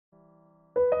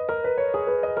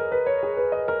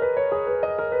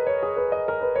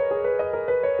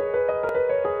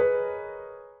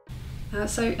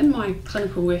So in my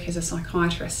clinical work as a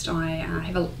psychiatrist, I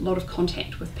have a lot of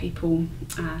contact with people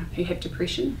who have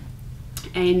depression,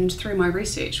 and through my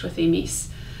research with MS,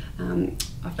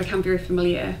 I've become very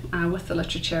familiar with the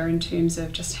literature in terms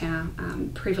of just how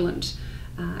prevalent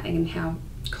and how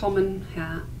common,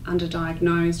 how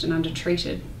underdiagnosed and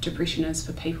undertreated depression is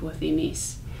for people with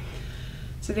MS.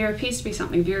 So there appears to be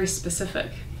something very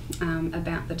specific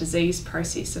about the disease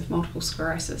process of multiple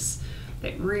sclerosis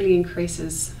that really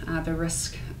increases the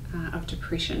risk of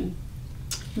depression,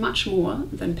 much more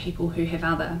than people who have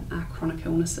other chronic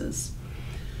illnesses.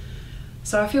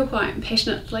 So I feel quite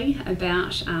passionately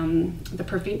about the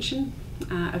prevention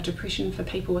of depression for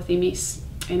people with MS,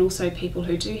 and also people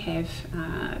who do have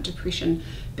depression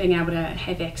being able to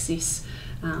have access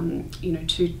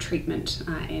to treatment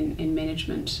and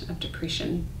management of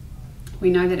depression.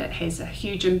 We know that it has a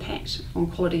huge impact on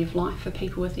quality of life for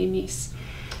people with MS,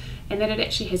 and that it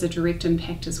actually has a direct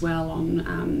impact as well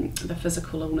on the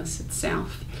physical illness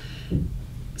itself.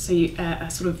 So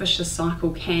a sort of vicious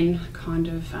cycle can kind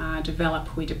of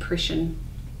develop where depression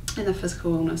and the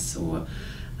physical illness or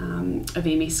of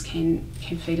MS can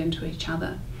feed into each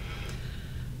other.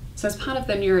 So as part of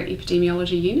the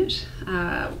neuroepidemiology unit,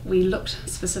 we looked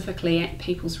specifically at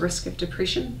people's risk of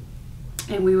depression,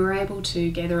 and we were able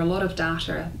to gather a lot of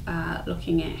data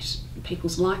looking at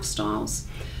people's lifestyles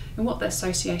and what the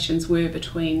associations were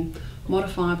between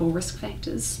modifiable risk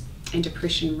factors and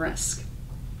depression risk.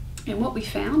 And what we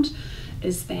found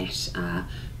is that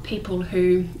people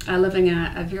who are living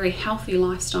a very healthy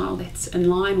lifestyle that's in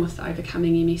line with the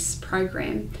Overcoming MS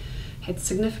program had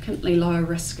significantly lower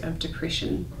risk of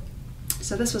depression.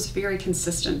 So this was very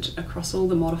consistent across all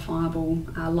the modifiable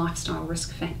lifestyle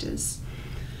risk factors.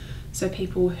 So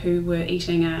people who were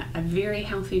eating a very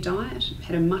healthy diet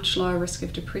had a much lower risk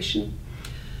of depression.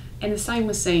 And the same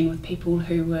was seen with people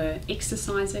who were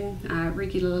exercising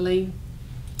regularly,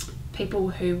 people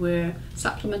who were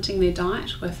supplementing their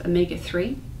diet with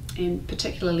omega-3, and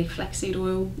particularly flaxseed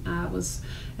oil was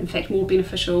in fact more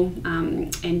beneficial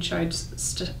and showed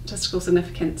statistical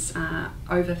significance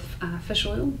over fish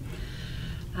oil.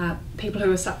 People who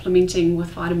were supplementing with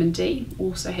vitamin D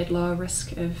also had lower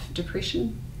risk of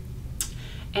depression.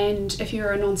 And if you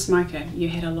were a non-smoker, you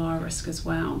had a lower risk as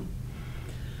well.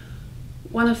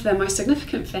 One of the most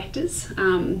significant factors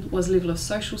was level of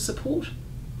social support,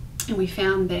 and we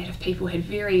found that if people had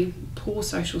very poor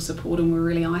social support and were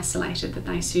really isolated, that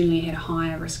they certainly had a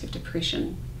higher risk of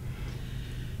depression.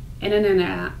 And in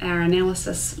our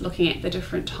analysis, looking at the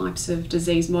different types of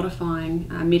disease-modifying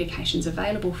medications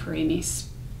available for MS,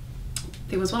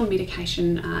 there was one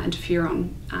medication, interferon,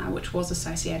 which was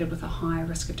associated with a higher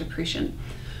risk of depression,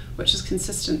 which is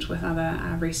consistent with other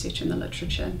research in the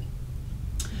literature.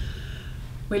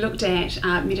 We looked at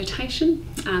meditation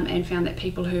and found that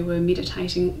people who were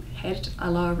meditating had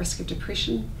a lower risk of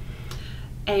depression.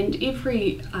 And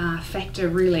every factor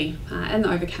really in the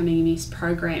Overcoming MS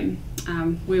program,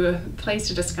 we were pleased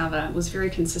to discover was very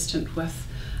consistent with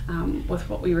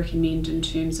what we recommend in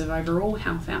terms of overall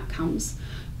health outcomes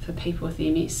for people with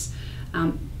MS,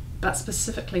 but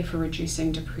specifically for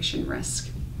reducing depression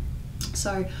risk.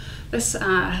 So this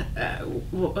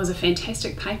was a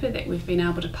fantastic paper that we've been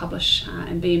able to publish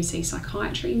in BMC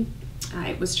Psychiatry.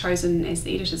 It was chosen as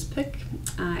the editor's pick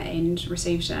and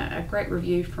received a great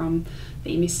review from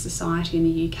the MS Society in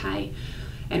the UK,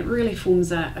 and it really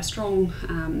forms a strong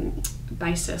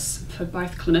basis for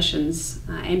both clinicians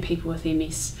and people with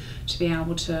MS to be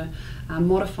able to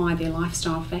modify their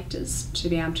lifestyle factors, to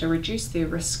be able to reduce their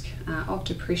risk of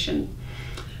depression.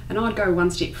 And I'd go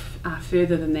one step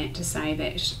further than that to say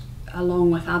that,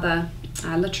 along with other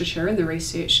literature in the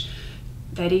research,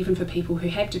 that even for people who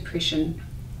have depression,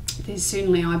 there's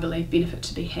certainly, I believe, benefit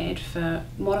to be had for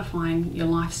modifying your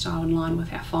lifestyle in line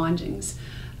with our findings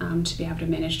to be able to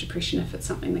manage depression if it's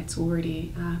something that's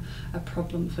already a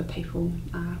problem for people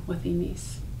with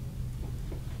MS.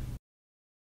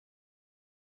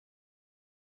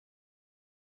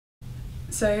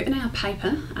 So in our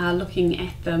paper, looking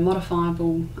at the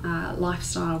modifiable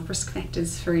lifestyle risk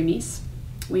factors for MS,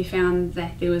 we found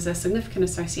that there was a significant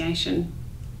association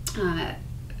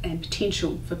and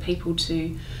potential for people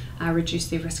to reduce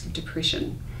their risk of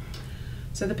depression.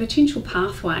 So the potential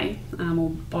pathway or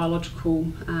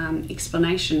biological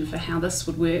explanation for how this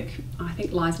would work, I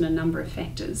think, lies in a number of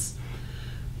factors.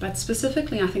 But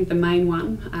specifically, I think the main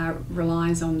one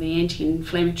relies on the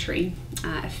anti-inflammatory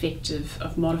effect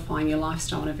of modifying your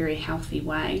lifestyle in a very healthy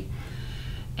way.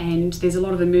 And there's a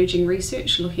lot of emerging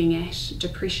research looking at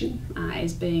depression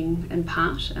as being, in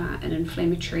part, an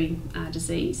inflammatory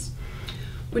disease,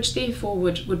 which therefore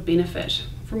would benefit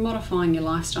from modifying your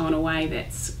lifestyle in a way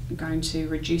that's going to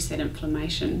reduce that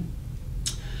inflammation.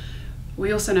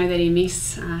 We also know that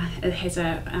MS it has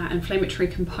an inflammatory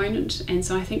component, and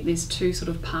so I think there's two sort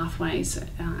of pathways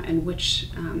in which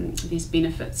there's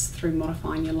benefits through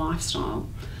modifying your lifestyle,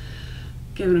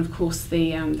 given of course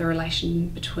the relation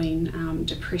between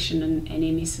depression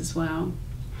and MS as well.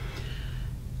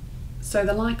 So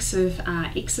the likes of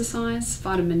exercise,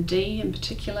 vitamin D in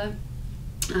particular,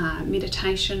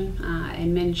 meditation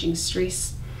and managing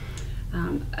stress,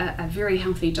 a very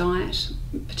healthy diet,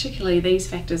 particularly these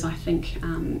factors, I think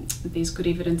there's good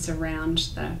evidence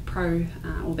around the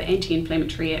or the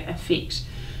anti-inflammatory effect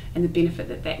and the benefit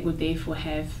that that would therefore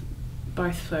have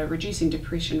both for reducing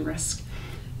depression risk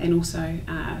and also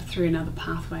through another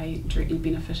pathway directly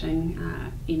benefiting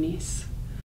MS.